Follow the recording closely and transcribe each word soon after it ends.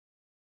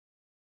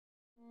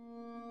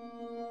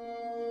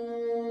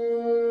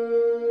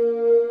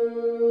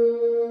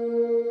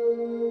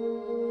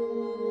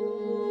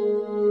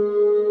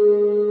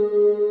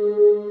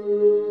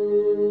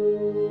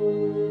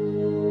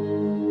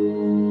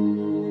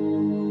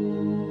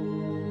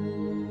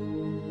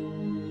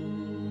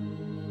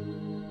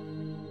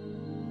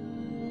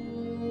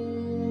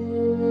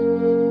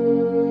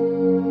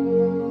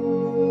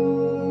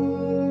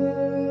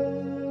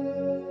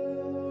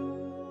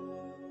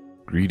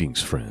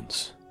Greetings,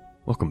 friends.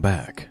 Welcome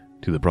back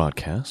to the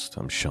broadcast.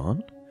 I'm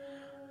Sean.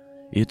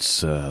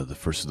 It's the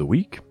first of the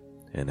week,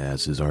 and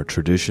as is our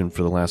tradition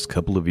for the last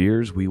couple of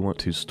years, we want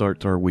to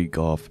start our week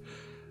off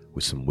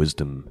with some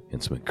wisdom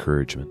and some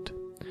encouragement.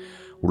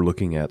 We're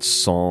looking at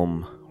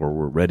Psalm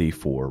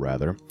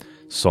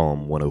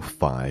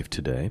 105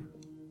 today.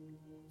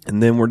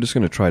 And then we're just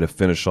going to try to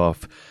finish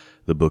off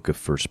the book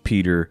of 1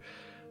 Peter,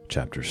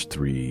 chapters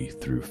 3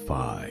 through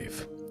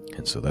 5.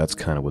 And so that's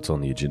kind of what's on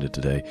the agenda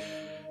today.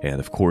 And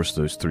of course,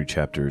 those three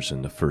chapters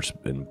in First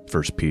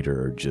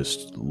Peter are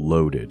just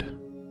loaded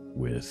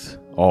with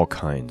all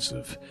kinds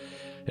of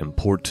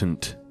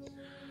important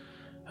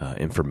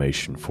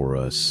information for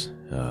us.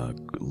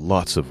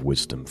 Lots of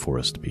wisdom for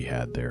us to be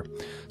had there.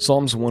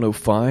 Psalms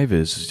 105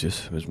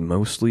 is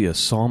mostly a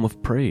psalm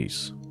of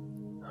praise.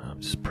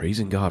 Just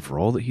praising God for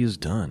all that He has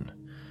done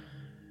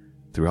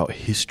throughout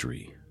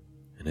history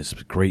and His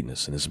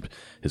greatness and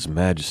His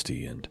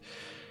majesty. And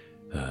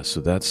so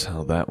that's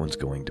how that one's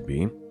going to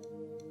be.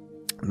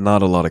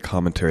 Not a lot of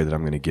commentary that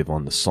I'm going to give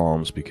on the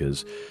Psalms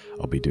because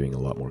I'll be doing a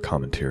lot more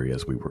commentary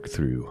as we work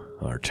through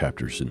our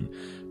chapters in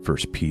 1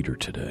 Peter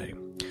today.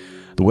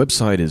 The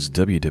website is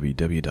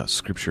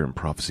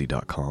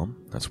www.scriptureandprophecy.com.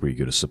 That's where you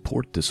go to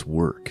support this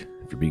work.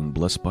 If you're being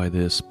blessed by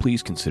this,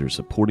 please consider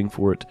supporting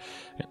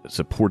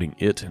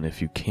it, and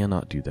if you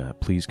cannot do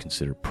that, please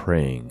consider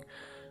praying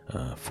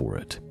for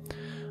it.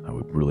 I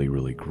would really,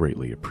 really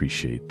greatly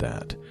appreciate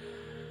that.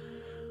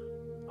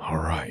 All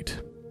right.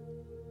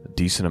 A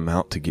decent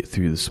amount to get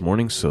through this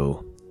morning,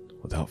 so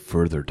without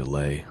further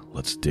delay,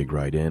 let's dig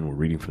right in. We're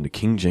reading from the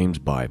King James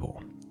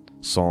Bible,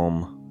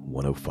 Psalm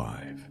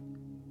 105.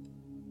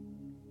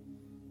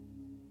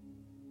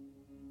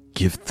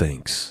 Give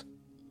thanks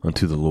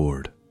unto the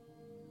Lord.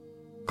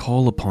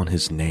 Call upon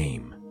His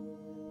name.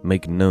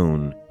 Make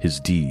known His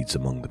deeds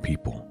among the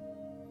people.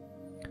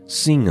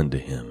 Sing unto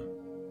Him.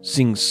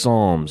 Sing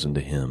psalms unto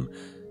Him.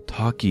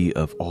 Talk ye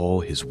of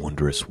all His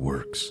wondrous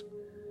works.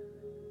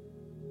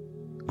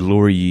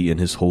 Glory ye in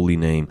His holy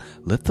name.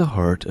 Let the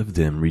heart of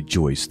them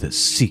rejoice that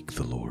seek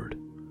the Lord.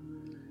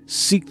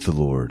 Seek the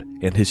Lord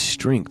and His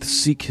strength.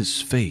 Seek His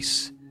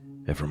face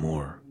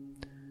evermore.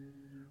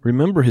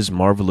 Remember His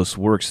marvelous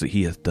works that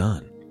He hath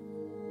done,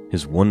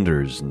 His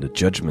wonders and the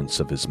judgments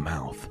of His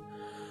mouth.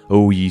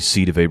 O ye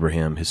seed of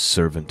Abraham, His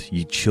servant,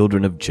 ye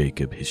children of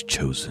Jacob, His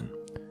chosen.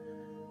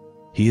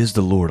 He is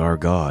the Lord our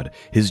God.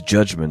 His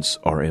judgments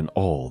are in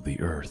all the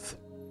earth.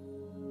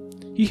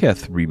 He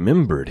hath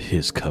remembered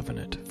His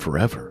covenant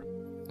forever,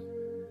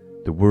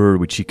 the word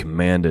which He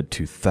commanded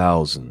to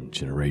 1,000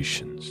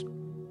 generations,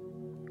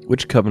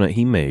 which covenant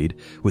He made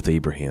with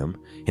Abraham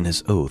in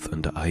His oath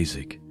unto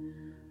Isaac,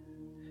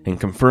 and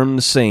confirmed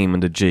the same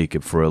unto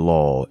Jacob for a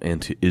law,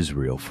 and to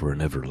Israel for an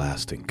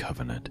everlasting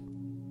covenant,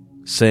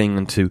 saying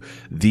unto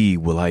thee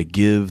will I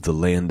give the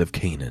land of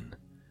Canaan,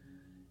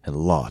 and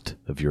lot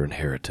of your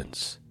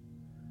inheritance.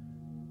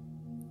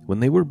 When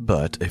they were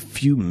but a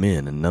few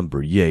men in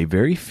number, yea,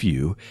 very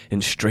few,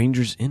 and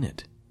strangers in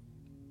it.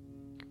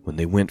 When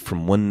they went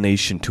from one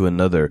nation to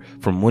another,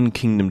 from one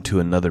kingdom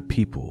to another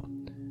people,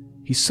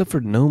 He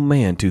suffered no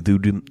man to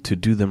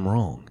do them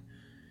wrong.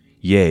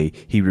 Yea,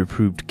 He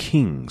reproved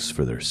kings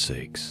for their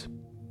sakes,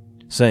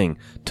 saying,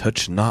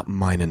 touch not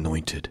mine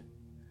anointed,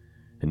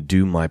 and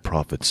do my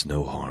prophets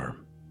no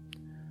harm.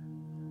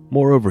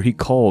 Moreover, He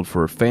called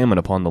for a famine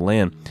upon the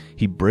land.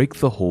 He brake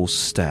the whole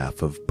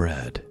staff of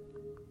bread.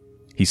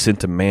 He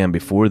sent a man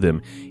before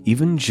them,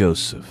 even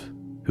Joseph,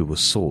 who was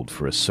sold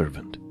for a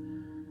servant,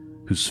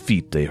 whose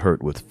feet they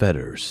hurt with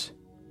fetters.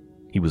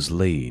 He was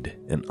laid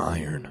in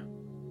iron.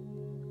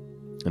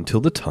 Until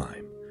the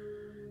time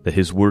that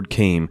His word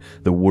came,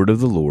 the word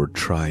of the Lord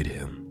tried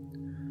him.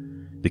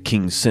 The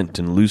king sent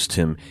and loosed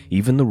him,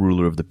 even the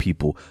ruler of the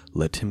people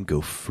let him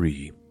go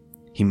free.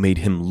 He made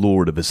him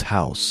lord of his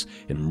house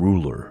and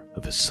ruler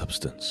of his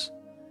substance,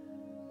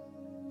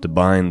 to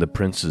bind the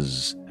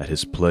princes at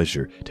His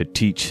pleasure, to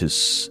teach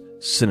His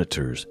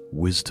senators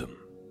wisdom.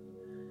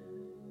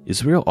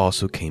 Israel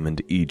also came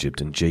into Egypt,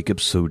 and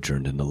Jacob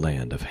sojourned in the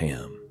land of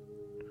Ham.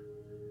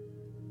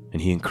 And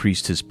He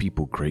increased His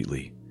people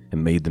greatly,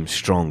 and made them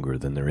stronger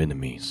than their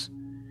enemies.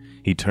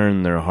 He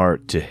turned their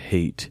heart to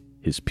hate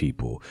His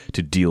people,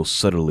 to deal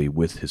subtly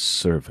with His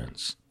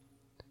servants.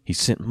 He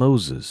sent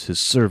Moses, His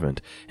servant,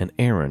 and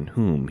Aaron,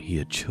 whom He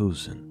had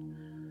chosen.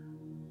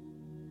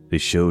 They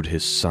showed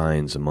His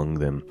signs among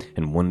them,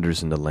 and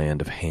wonders in the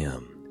land of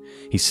Ham.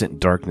 He sent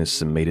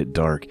darkness and made it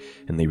dark,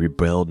 and they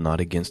rebelled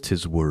not against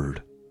His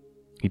word.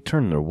 He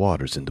turned their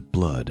waters into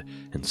blood,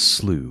 and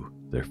slew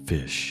their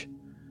fish.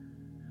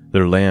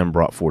 Their land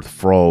brought forth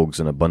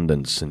frogs in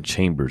abundance in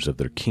chambers of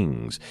their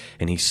kings.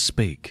 And He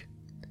spake,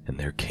 and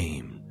there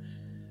came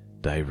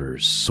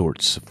divers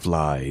sorts of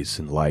flies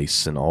and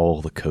lice in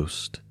all the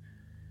coast.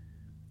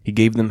 He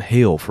gave them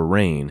hail for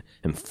rain,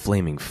 and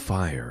flaming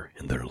fire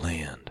in their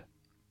land.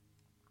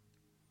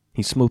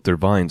 He smote their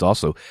vines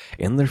also,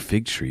 and their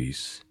fig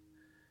trees.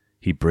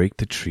 He brake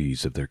the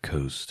trees of their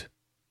coast.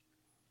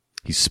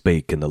 He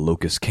spake, and the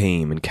locusts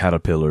came, and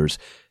caterpillars,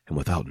 and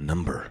without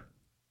number.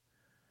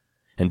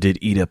 and did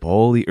eat up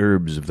all the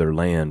herbs of their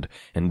land,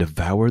 and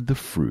devoured the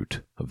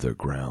fruit of their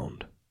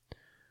ground.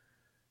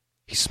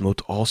 He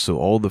smote also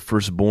all the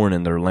firstborn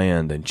in their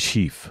land, and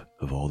chief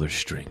of all their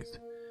strength.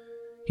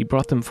 He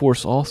brought them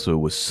forth also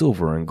with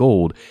silver and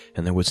gold,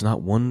 and there was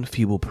not one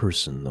feeble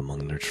person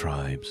among their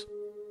tribes.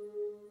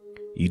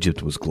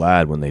 Egypt was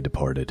glad when they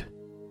departed,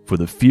 for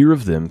the fear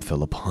of them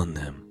fell upon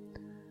them.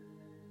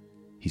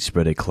 He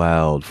spread a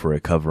cloud for a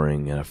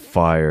covering, and a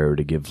fire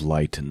to give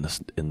light in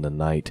the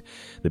night.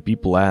 The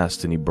people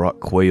asked, and he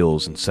brought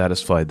quails and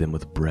satisfied them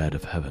with bread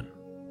of heaven.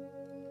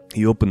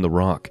 He opened the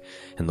rock,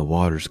 and the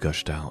waters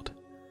gushed out.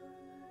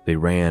 They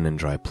ran in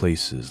dry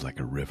places like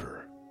a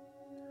river.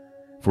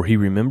 For he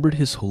remembered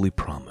his holy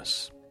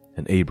promise,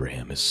 and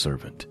Abraham his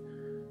servant.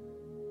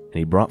 And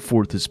he brought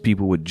forth his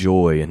people with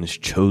joy, and his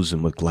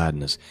chosen with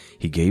gladness.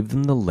 He gave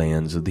them the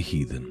lands of the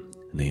heathen,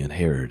 and they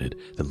inherited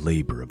the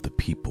labor of the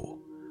people.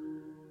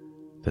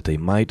 That they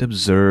might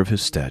observe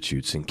his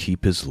statutes and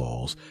keep his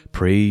laws.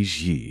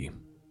 Praise ye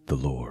the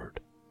Lord.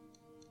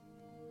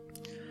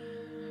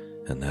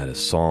 And that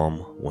is Psalm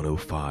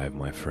 105,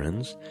 my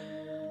friends.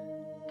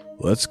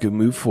 Let's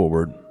move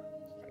forward.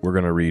 We're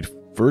going to read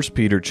 1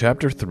 Peter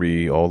chapter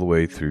 3 all the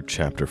way through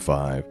chapter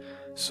 5.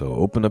 So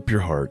open up your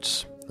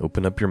hearts,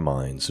 open up your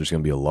minds. There's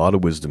going to be a lot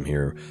of wisdom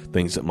here,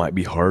 things that might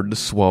be hard to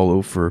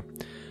swallow for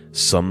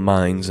some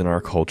minds in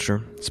our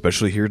culture,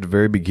 especially here at the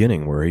very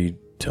beginning where he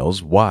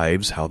tells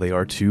wives how they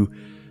are to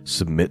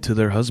submit to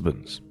their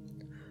husbands.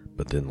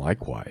 But then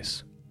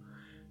likewise,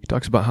 he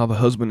talks about how the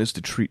husband is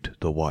to treat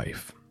the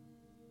wife.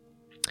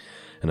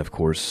 And of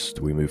course,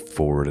 we move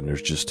forward and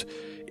there's just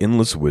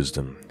endless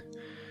wisdom.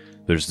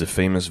 There's the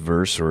famous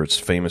verse, or it's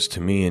famous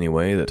to me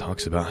anyway, that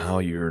talks about how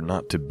you're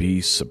not to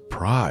be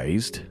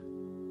surprised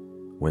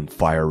when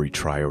fiery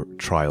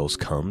trials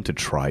come to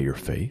try your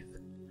faith.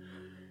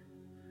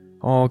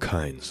 All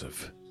kinds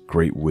of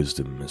great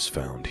wisdom is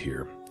found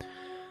here.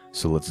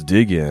 So let's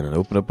dig in and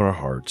open up our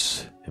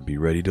hearts and be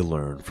ready to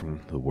learn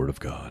from the Word of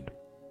God.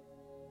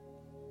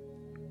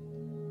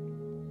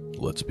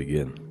 Let's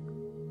begin.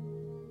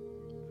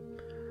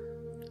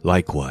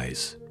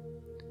 Likewise,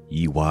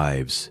 ye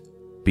wives,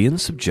 be in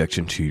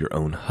subjection to your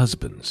own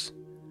husbands,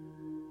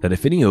 that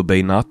if any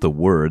obey not the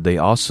word, they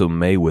also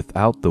may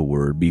without the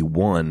word be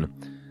won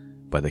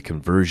by the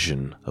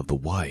conversion of the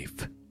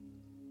wife.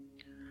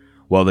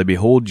 While they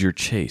behold your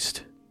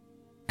chaste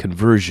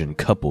conversion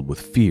coupled with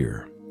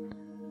fear,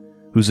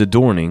 whose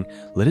adorning,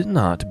 let it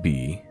not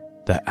be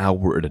the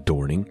outward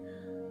adorning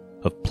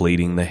of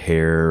plaiting the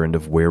hair and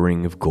of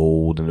wearing of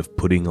gold and of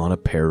putting on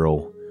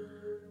apparel,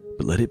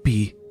 but let it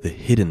be the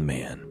hidden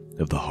man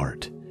of the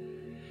heart,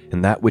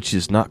 and that which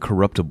is not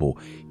corruptible,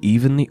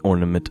 even the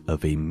ornament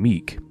of a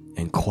meek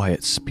and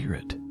quiet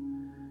spirit,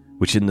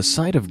 which in the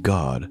sight of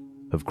God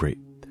of great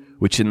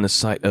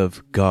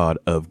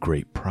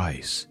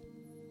price.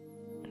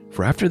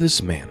 For after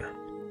this manner,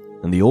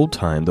 in the old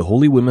time, the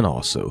holy women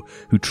also,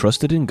 who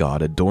trusted in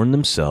God, adorned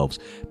themselves,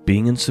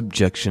 being in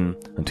subjection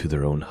unto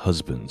their own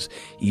husbands.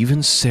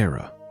 Even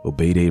Sarah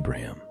obeyed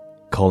Abraham,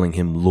 calling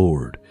him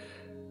Lord,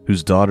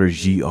 whose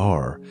daughters ye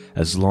are,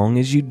 as long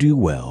as you do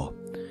well,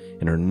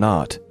 and are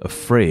not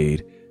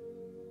afraid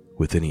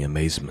with any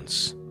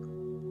amazements.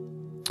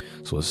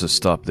 So let's just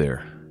stop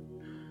there.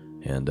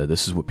 And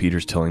this is what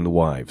Peter's telling the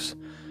wives.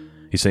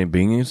 He's saying,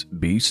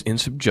 be in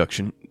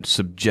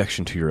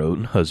subjection to your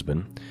own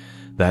husband,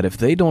 that if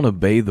they don't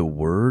obey the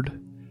word,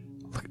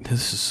 look,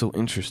 this is so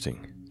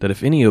interesting, that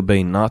if any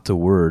obey not the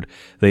word,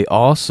 they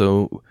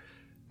also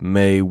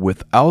may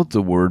without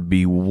the word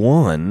be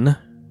won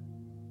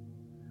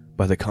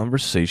by the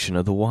conversation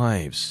of the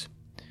wives.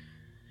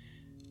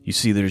 You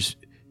see,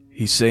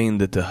 he's saying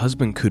that the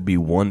husband could be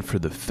won for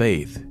the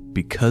faith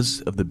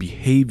because of the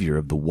behavior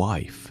of the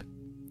wife.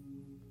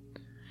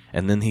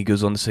 And then he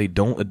goes on to say,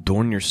 don't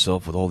adorn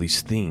yourself with all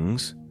these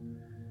things,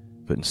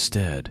 but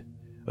instead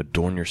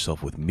adorn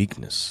yourself with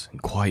meekness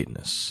and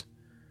quietness,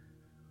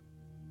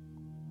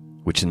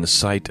 which in the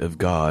sight of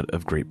God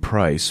of great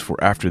price.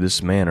 For after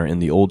this manner in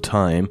the old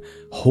time,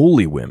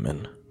 holy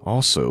women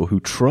also, who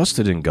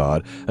trusted in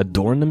God,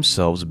 adorned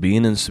themselves,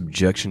 being in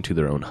subjection to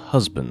their own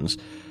husbands.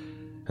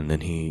 And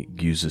then he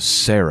uses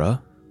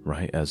Sarah,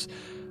 right, as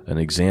an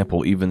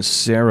example. Even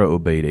Sarah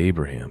obeyed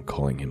Abraham,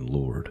 calling him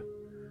Lord,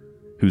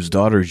 whose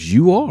daughters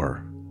you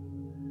are,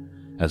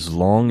 as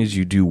long as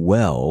you do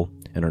well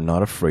and are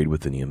not afraid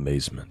with any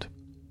amazement.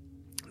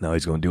 Now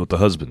he's going to deal with the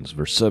husbands.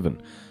 Verse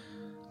 7,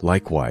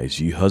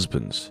 likewise, ye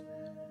husbands,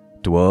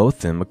 dwell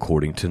with them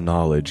according to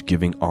knowledge,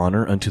 giving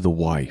honor unto the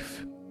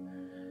wife,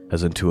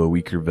 as unto a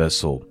weaker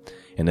vessel,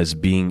 and as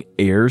being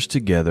heirs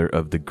together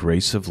of the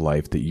grace of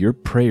life, that your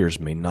prayers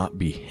may not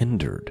be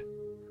hindered.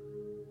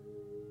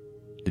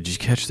 Did you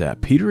catch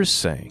that? Peter is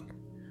saying,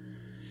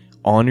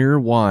 honor your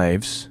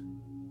wives,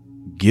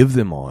 give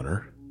them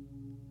honor,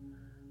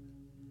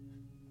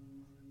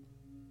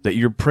 that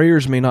your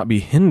prayers may not be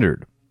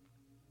hindered.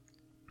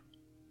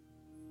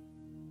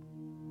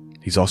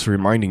 He's also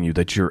reminding you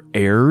that you're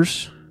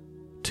heirs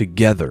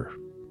together,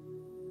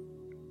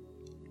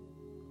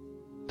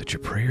 that your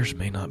prayers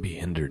may not be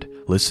hindered.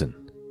 Listen,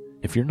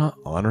 if you're not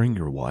honoring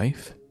your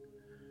wife,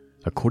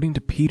 according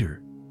to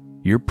Peter,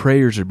 your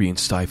prayers are being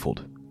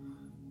stifled.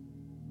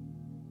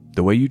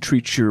 The way you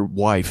treat your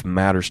wife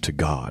matters to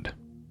God.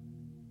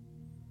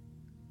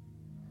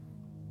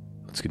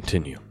 Let's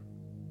continue.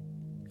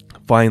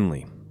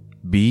 Finally,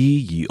 be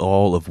ye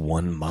all of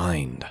one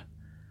mind,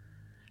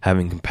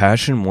 having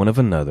compassion one of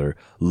another,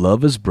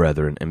 love as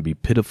brethren, and be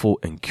pitiful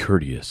and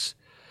courteous,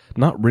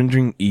 not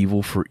rendering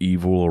evil for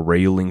evil or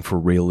railing for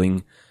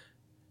railing,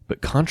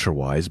 but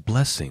contrariwise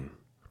blessing,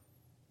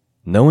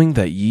 knowing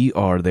that ye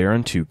are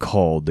thereunto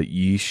called, that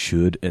ye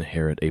should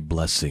inherit a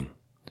blessing.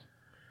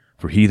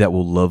 For he that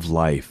will love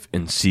life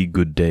and see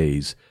good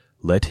days,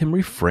 let him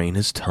refrain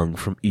his tongue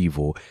from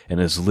evil, and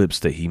his lips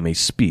that he may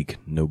speak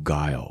no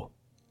guile.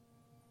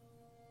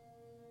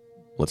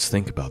 Let's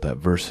think about that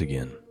verse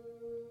again.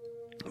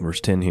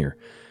 Verse 10 here.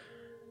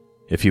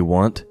 If you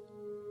want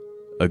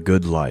a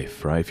good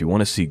life, right? If you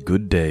want to see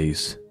good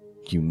days,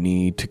 you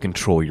need to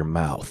control your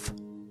mouth.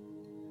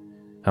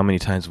 How many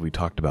times have we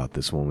talked about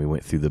this when we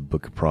went through the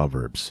book of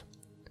Proverbs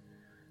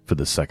for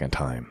the second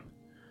time?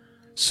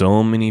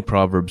 So many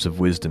proverbs of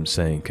wisdom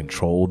saying,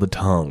 control the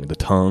tongue. The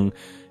tongue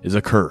is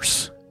a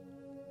curse.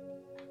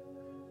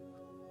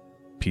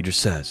 Peter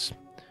says,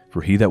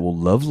 for he that will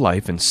love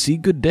life and see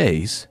good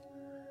days,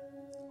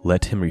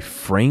 let him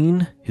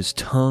refrain his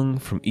tongue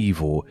from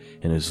evil,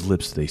 and his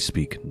lips they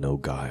speak no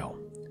guile.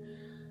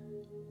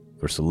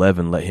 Verse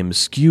 11, let him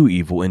eschew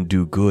evil and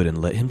do good, and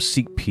let him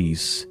seek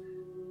peace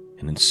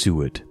and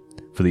ensue it.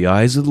 For the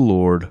eyes of the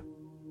Lord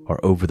are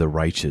over the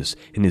righteous,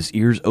 and his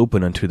ears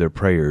open unto their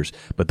prayers,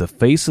 but the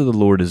face of the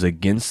Lord is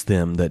against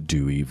them that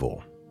do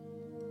evil.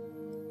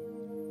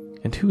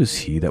 And who is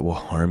he that will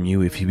harm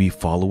you if you be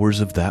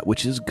followers of that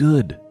which is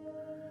good?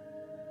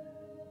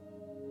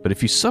 But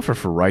if you suffer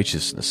for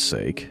righteousness'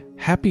 sake,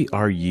 happy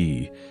are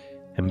ye,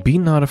 and be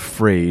not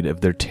afraid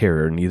of their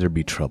terror, neither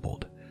be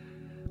troubled.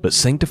 But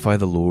sanctify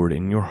the Lord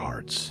in your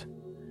hearts,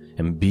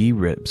 and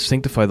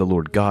sanctify the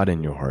Lord God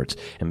in your hearts,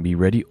 and be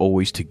ready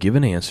always to give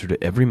an answer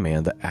to every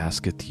man that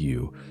asketh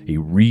you a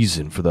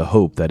reason for the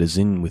hope that is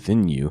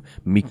within you,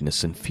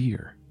 meekness and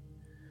fear.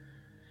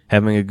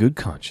 Having a good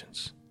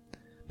conscience,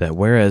 that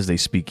whereas they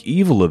speak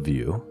evil of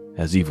you,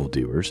 as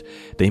evildoers,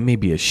 they may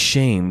be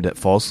ashamed that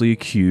falsely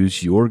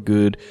accuse your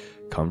good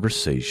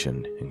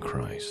conversation in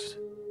Christ.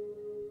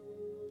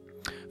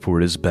 For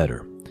it is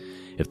better,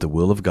 if the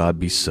will of God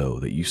be so,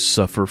 that you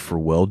suffer for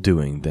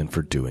well-doing than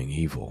for doing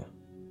evil.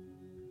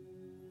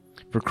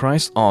 For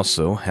Christ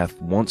also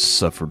hath once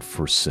suffered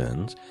for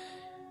sins,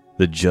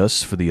 the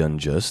just for the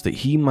unjust, that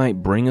he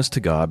might bring us to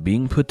God,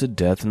 being put to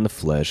death in the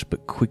flesh,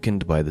 but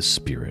quickened by the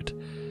Spirit,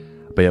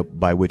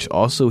 by which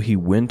also he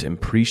went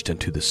and preached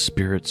unto the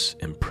spirits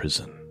in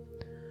prison,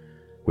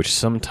 which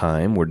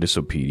sometime were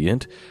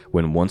disobedient,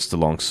 when once the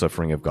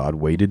longsuffering of God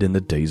waited in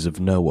the days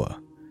of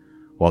Noah,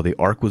 while the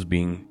ark was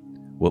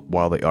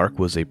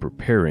a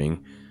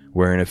preparing,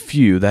 wherein a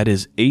few, that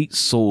is, 8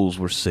 souls,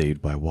 were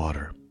saved by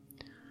water.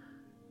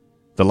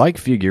 The like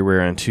figure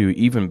whereunto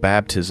even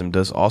baptism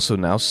does also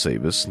now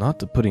save us, not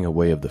the putting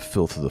away of the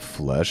filth of the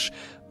flesh,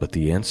 but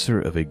the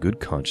answer of a good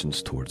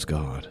conscience towards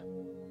God,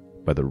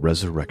 by the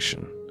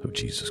resurrection of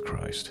Jesus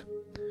Christ,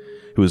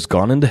 who is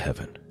gone into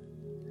heaven,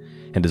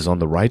 and is on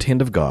the right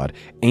hand of God,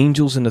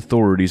 angels and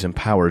authorities and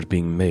powers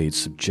being made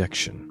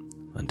subjection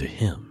unto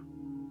him.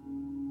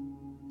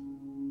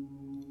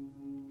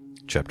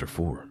 Chapter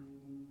 4.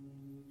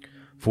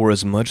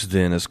 Forasmuch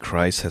then as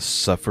Christ hath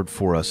suffered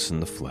for us in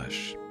the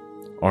flesh,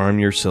 arm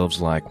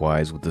yourselves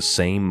likewise with the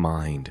same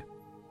mind.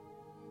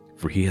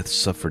 For he hath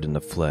suffered in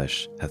the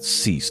flesh, hath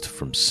ceased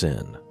from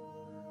sin,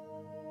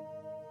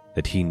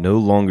 that he no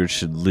longer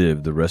should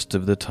live the rest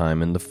of the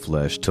time in the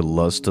flesh to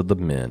lust of the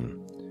men,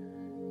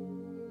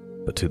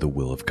 but to the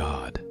will of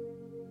God.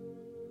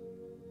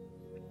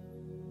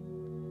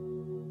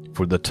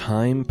 For the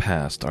time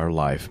past our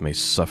life may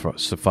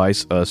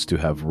suffice us to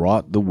have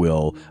wrought the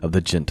will of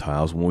the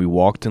Gentiles, when we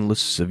walked in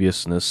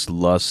lasciviousness,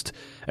 lust,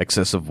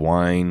 excess of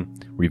wine,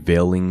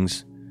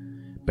 revelings,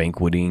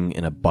 banqueting,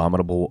 and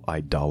abominable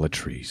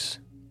idolatries,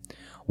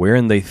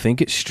 wherein they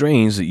think it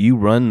strange that you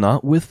run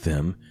not with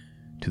them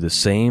to the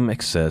same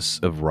excess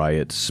of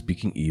riot,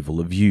 speaking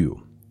evil of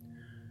you.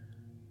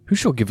 Who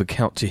shall give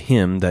account to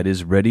him that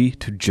is ready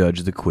to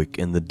judge the quick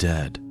and the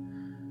dead?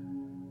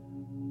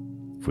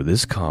 For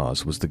this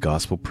cause was the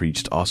gospel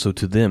preached also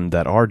to them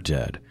that are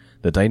dead,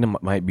 that they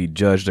might be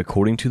judged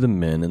according to the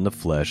men in the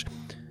flesh,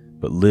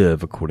 but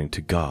live according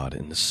to God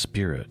in the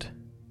Spirit.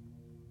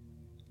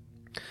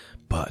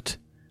 But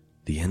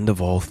the end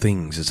of all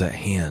things is at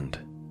hand.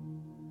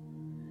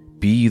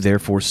 Be ye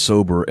therefore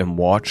sober, and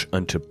watch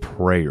unto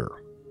prayer.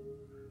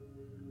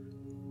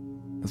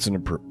 That's an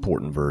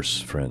important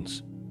verse,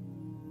 friends.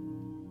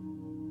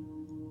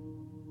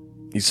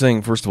 He's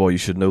saying, first of all, you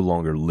should no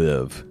longer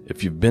live.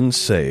 If you've been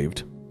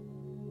saved,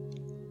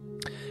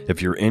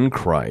 if you're in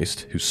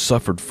Christ, who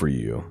suffered for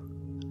you,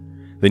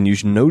 then you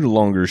no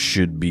longer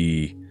should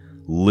be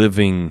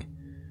living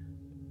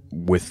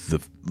with the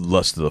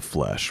lust of the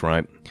flesh,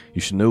 right?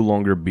 You should no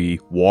longer be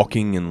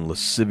walking in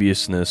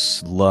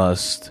lasciviousness,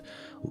 lust,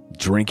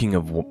 drinking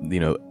of,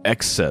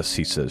 excess,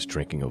 he says,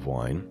 drinking of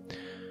wine,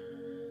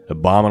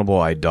 abominable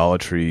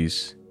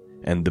idolatries,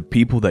 and the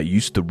people that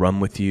used to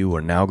run with you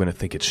are now going to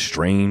think it's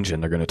strange,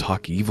 and they're going to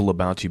talk evil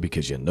about you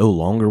because you no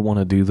longer want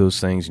to do those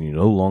things, and you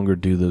no longer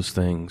do those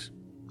things.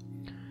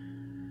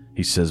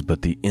 He says,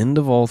 but the end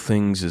of all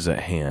things is at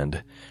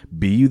hand.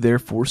 Be you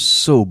therefore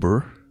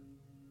sober,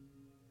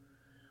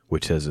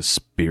 which has a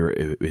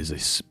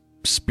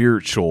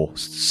spiritual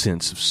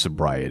sense of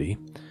sobriety,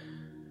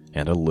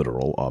 and a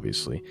literal,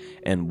 obviously,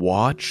 and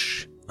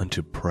watch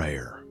unto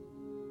prayer.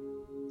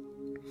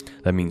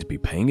 That means be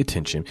paying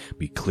attention,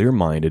 be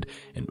clear-minded,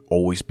 and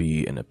always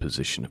be in a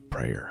position of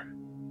prayer.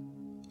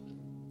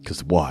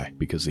 Because why?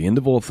 Because the end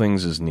of all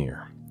things is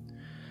near.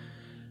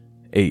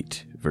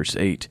 8, verse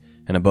 8,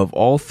 and above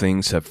all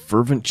things have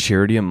fervent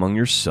charity among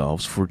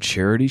yourselves, for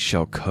charity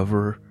shall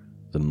cover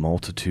the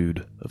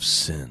multitude of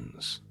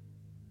sins.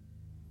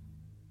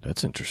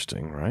 That's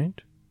interesting,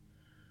 right?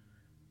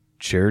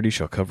 Charity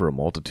shall cover a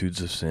multitude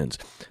of sins.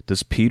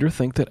 Does Peter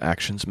think that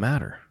actions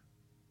matter?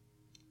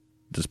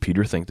 Does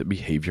Peter think that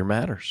behavior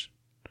matters?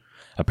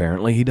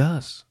 Apparently he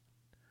does.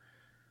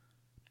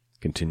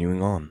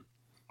 Continuing on,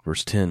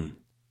 verse 9.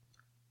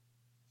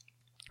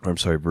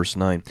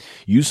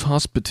 Use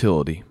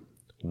hospitality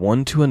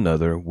one to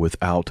another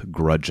without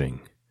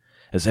grudging.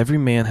 As every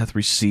man hath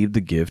received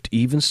the gift,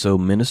 even so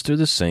minister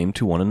the same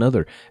to one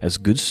another, as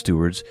good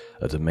stewards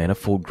of the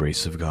manifold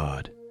grace of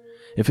God.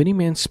 If any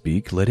man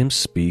speak, let him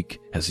speak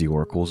as the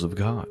oracles of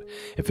God.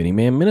 If any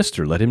man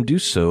minister, let him do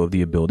so of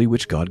the ability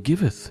which God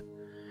giveth,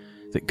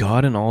 that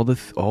God in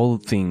all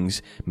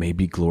things may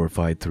be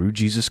glorified through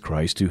Jesus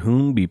Christ, to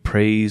whom be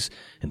praise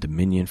and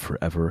dominion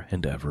forever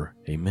and ever.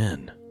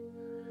 Amen.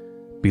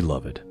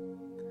 Beloved,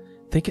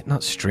 think it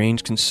not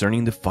strange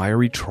concerning the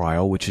fiery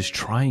trial which is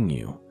trying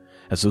you,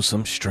 as though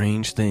some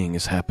strange thing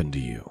has happened to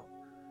you.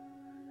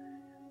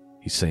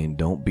 He's saying,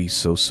 don't be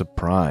so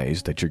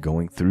surprised that you're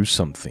going through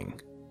something.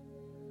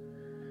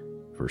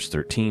 Verse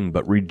 13,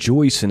 but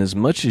rejoice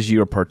inasmuch as ye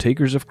are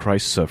partakers of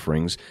Christ's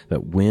sufferings,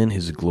 that when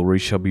his glory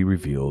shall be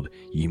revealed,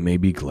 ye may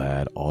be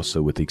glad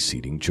also with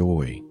exceeding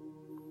joy.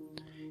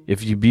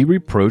 If ye be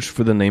reproached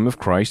for the name of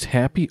Christ,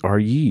 happy are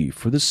ye,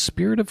 for the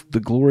Spirit of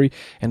the glory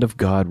and of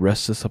God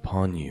resteth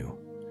upon you.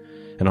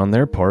 And on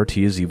their part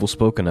he is evil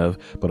spoken of,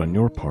 but on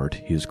your part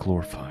he is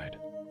glorified.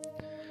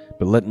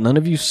 But let none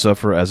of you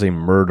suffer as a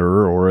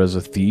murderer, or as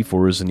a thief,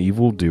 or as an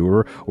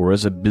evildoer, or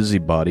as a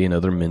busybody in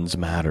other men's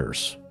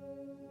matters.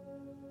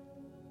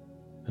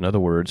 In other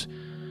words,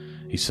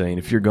 he's saying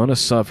if you're going to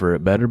suffer,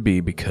 it better be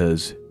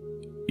because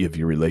of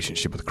your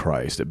relationship with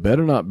Christ. It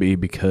better not be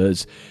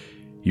because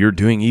you're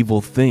doing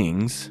evil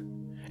things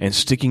and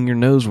sticking your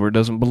nose where it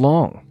doesn't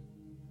belong.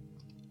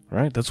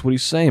 Right? That's what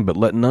he's saying. But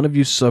let none of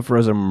you suffer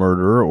as a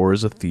murderer, or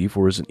as a thief,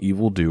 or as an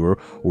evildoer,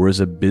 or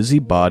as a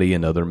busybody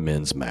in other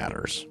men's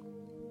matters.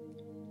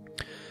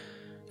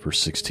 Verse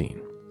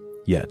 16.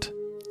 Yet,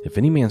 if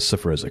any man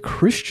suffer as a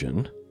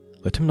Christian,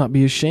 let him not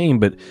be ashamed,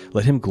 but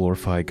let him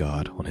glorify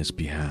God on his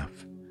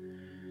behalf.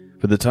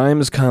 For the time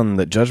is come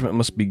that judgment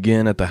must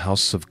begin at the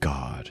house of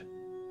God.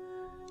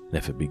 And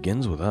if it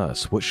begins with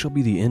us, what shall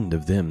be the end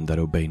of them that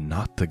obey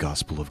not the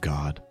gospel of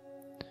God?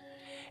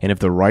 And if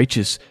the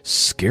righteous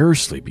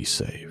scarcely be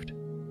saved,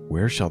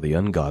 where shall the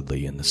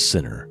ungodly and the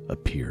sinner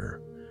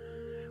appear?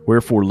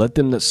 Wherefore let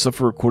them that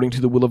suffer according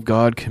to the will of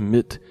God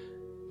commit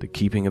the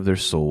keeping of their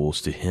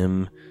souls to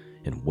him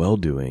in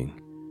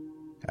well-doing,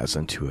 as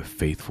unto a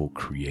faithful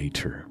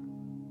Creator.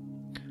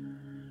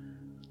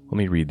 Let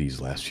me read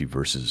these last few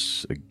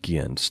verses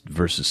again,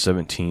 verses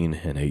 17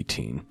 and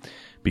 18,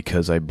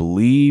 because I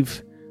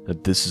believe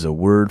that this is a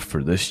word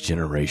for this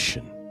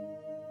generation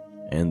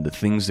and the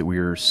things that we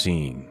are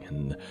seeing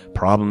and the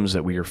problems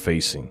that we are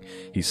facing.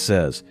 He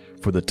says,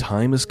 for the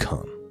time has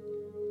come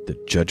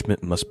that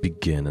judgment must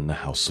begin in the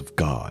house of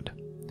God.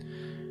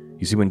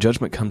 You see, when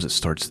judgment comes, it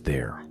starts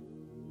there.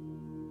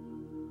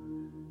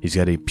 He's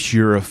got to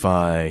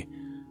purify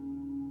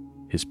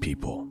his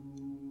people.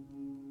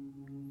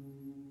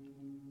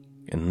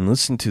 And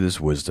listen to this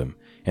wisdom.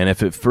 And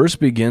if it first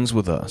begins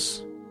with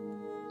us,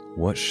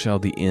 what shall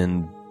the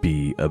end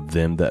be of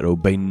them that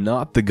obey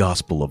not the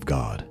gospel of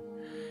God?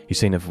 He's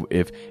saying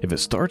if it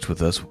starts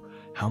with us,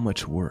 how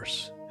much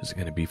worse is it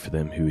going to be for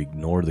them who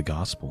ignore the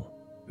gospel,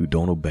 who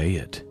don't obey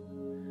it?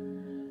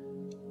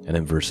 And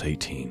in verse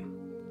 18,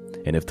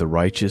 and if the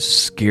righteous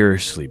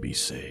scarcely be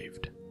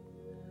saved.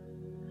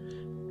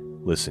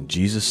 Listen,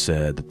 Jesus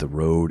said that the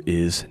road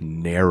is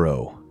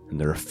narrow, and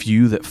there are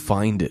few that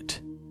find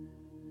it.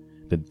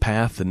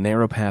 The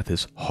narrow path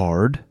is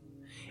hard,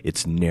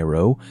 it's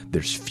narrow,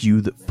 there's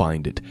few that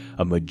find it.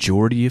 A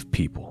majority of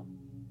people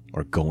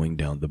are going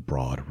down the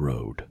broad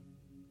road,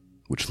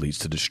 which leads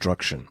to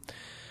destruction.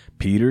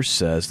 Peter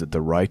says that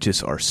the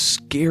righteous are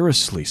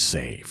scarcely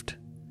saved.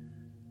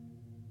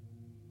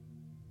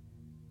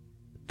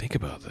 Think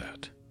about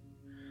that.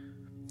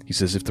 He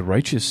says, if the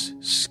righteous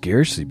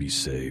scarcely be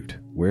saved,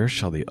 where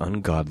shall the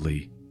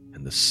ungodly and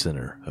and the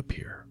sinner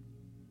appear.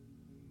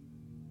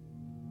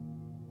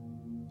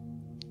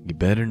 You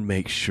better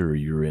make sure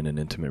you're in an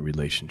intimate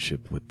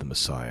relationship with the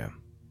Messiah,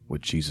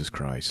 with Jesus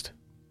Christ.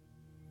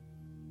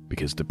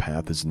 Because the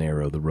path is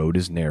narrow, the road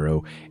is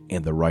narrow,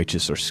 and the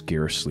righteous are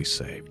scarcely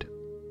saved.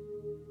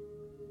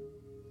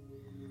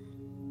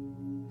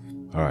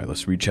 All right,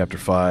 let's read chapter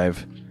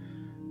 5.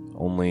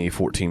 Only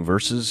 14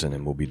 verses, and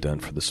then we'll be done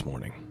for this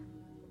morning.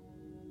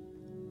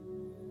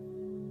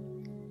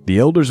 The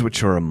elders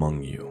which are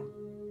among you,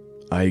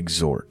 I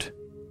exhort,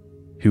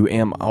 who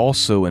am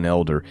also an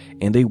elder,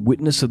 and a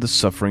witness of the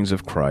sufferings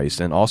of Christ,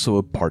 and also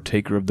a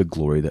partaker of the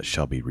glory that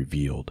shall be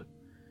revealed.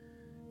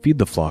 Feed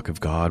the flock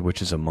of God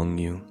which is among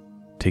you,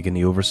 taking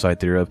the oversight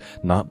thereof,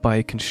 not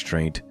by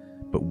constraint,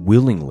 but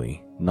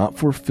willingly, not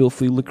for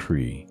filthy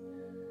lucre,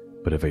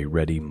 but of a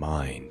ready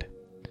mind.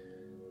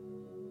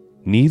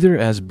 Neither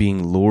as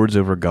being lords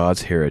over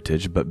God's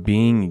heritage, but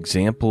being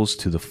examples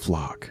to the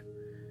flock.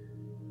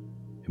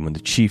 And when the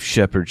chief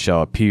shepherd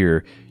shall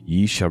appear,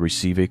 ye shall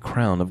receive a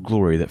crown of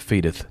glory that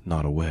fadeth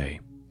not away.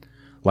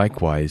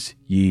 Likewise,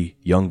 ye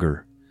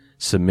younger,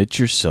 submit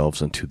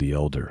yourselves unto the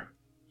elder.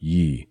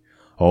 Ye,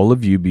 all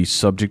of you, be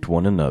subject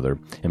one another,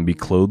 and be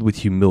clothed with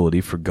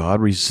humility, for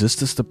God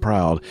resisteth the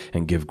proud,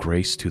 and give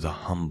grace to the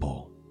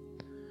humble.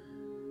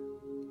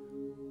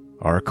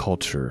 Our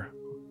culture,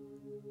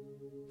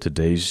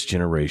 today's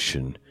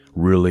generation,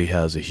 really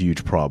has a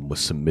huge problem with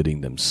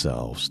submitting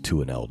themselves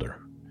to an elder.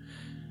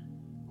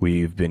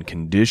 We've been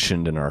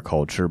conditioned in our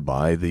culture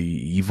by the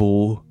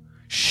evil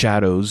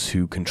shadows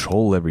who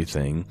control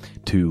everything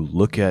to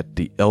look at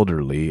the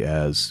elderly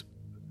as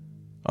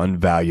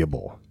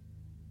unvaluable.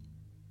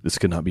 This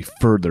could not be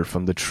further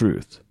from the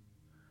truth.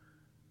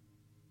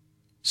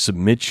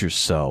 Submit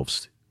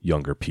yourselves,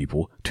 younger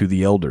people, to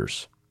the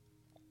elders.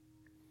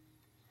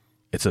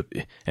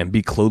 And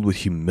be clothed with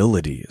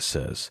humility, it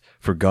says,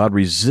 for God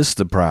resists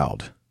the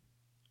proud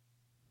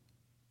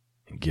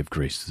and give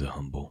grace to the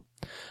humble.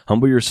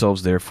 Humble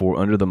yourselves, therefore,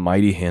 under the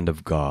mighty hand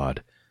of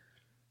God,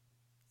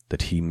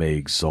 that he may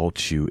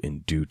exalt you in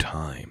due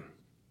time.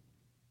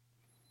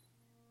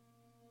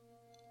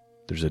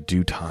 There's a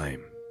due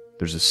time.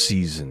 There's a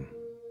season.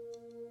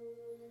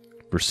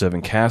 Verse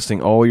 7,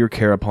 casting all your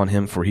care upon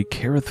him, for he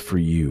careth for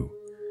you.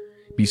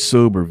 Be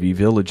sober, be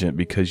vigilant,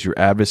 because your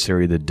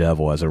adversary the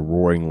devil, as a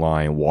roaring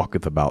lion,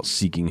 walketh about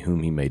seeking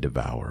whom he may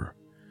devour.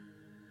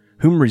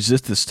 Whom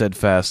resisteth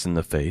steadfast in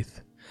the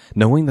faith,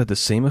 knowing that the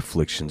same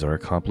afflictions are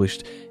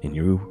accomplished in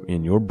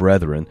your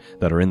brethren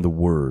that are in the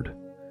word.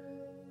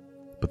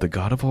 But the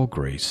God of all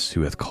grace,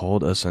 who hath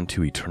called us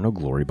unto eternal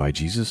glory by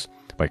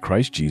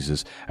Christ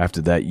Jesus,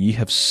 after that ye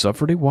have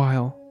suffered a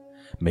while,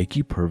 make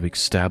you perfect,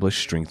 establish,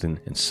 strengthen,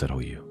 and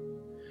settle you.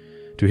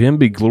 To him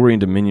be glory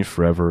and dominion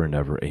forever and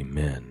ever.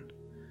 Amen.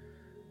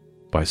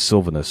 By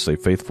Silvanus, a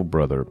faithful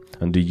brother,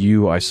 unto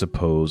you I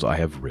suppose I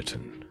have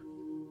written,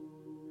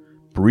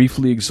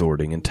 briefly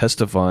exhorting and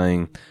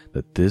testifying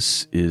that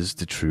this is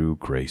the true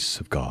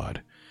grace of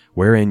God,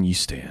 wherein ye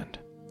stand,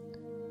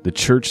 the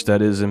church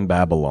that is in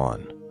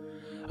Babylon,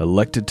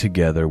 elected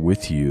together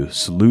with you,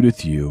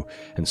 saluteth you,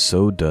 and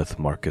so doth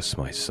Marcus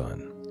my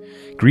son.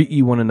 Greet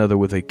ye one another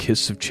with a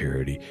kiss of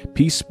charity.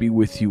 Peace be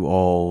with you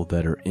all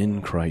that are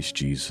in Christ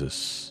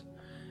Jesus.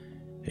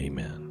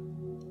 Amen.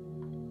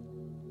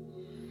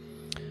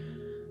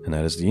 And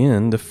that is the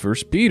end of 1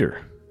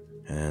 Peter.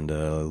 And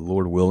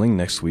Lord willing,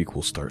 next week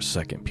we'll start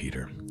 2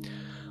 Peter.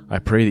 I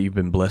pray that you've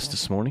been blessed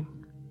this morning.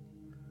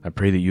 I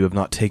pray that you have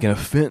not taken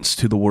offense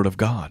to the Word of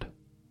God,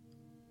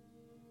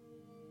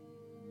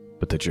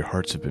 but that your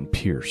hearts have been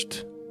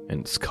pierced,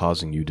 and it's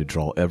causing you to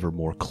draw ever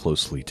more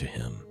closely to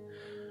Him,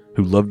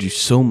 who loved you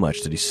so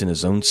much that He sent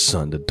His own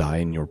Son to die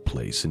in your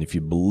place. And if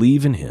you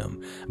believe in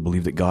Him, and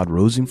believe that God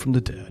rose Him from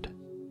the dead,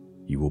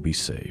 you will be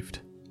saved.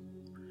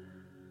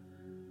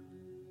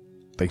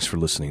 Thanks for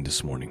listening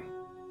this morning.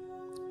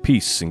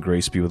 Peace and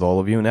grace be with all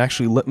of you. And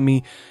actually, let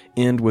me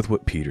end with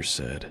what Peter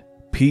said.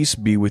 Peace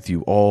be with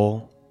you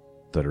all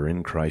that are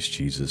in Christ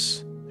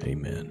Jesus.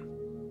 Amen.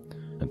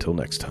 Until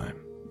next time,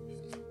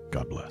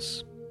 God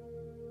bless.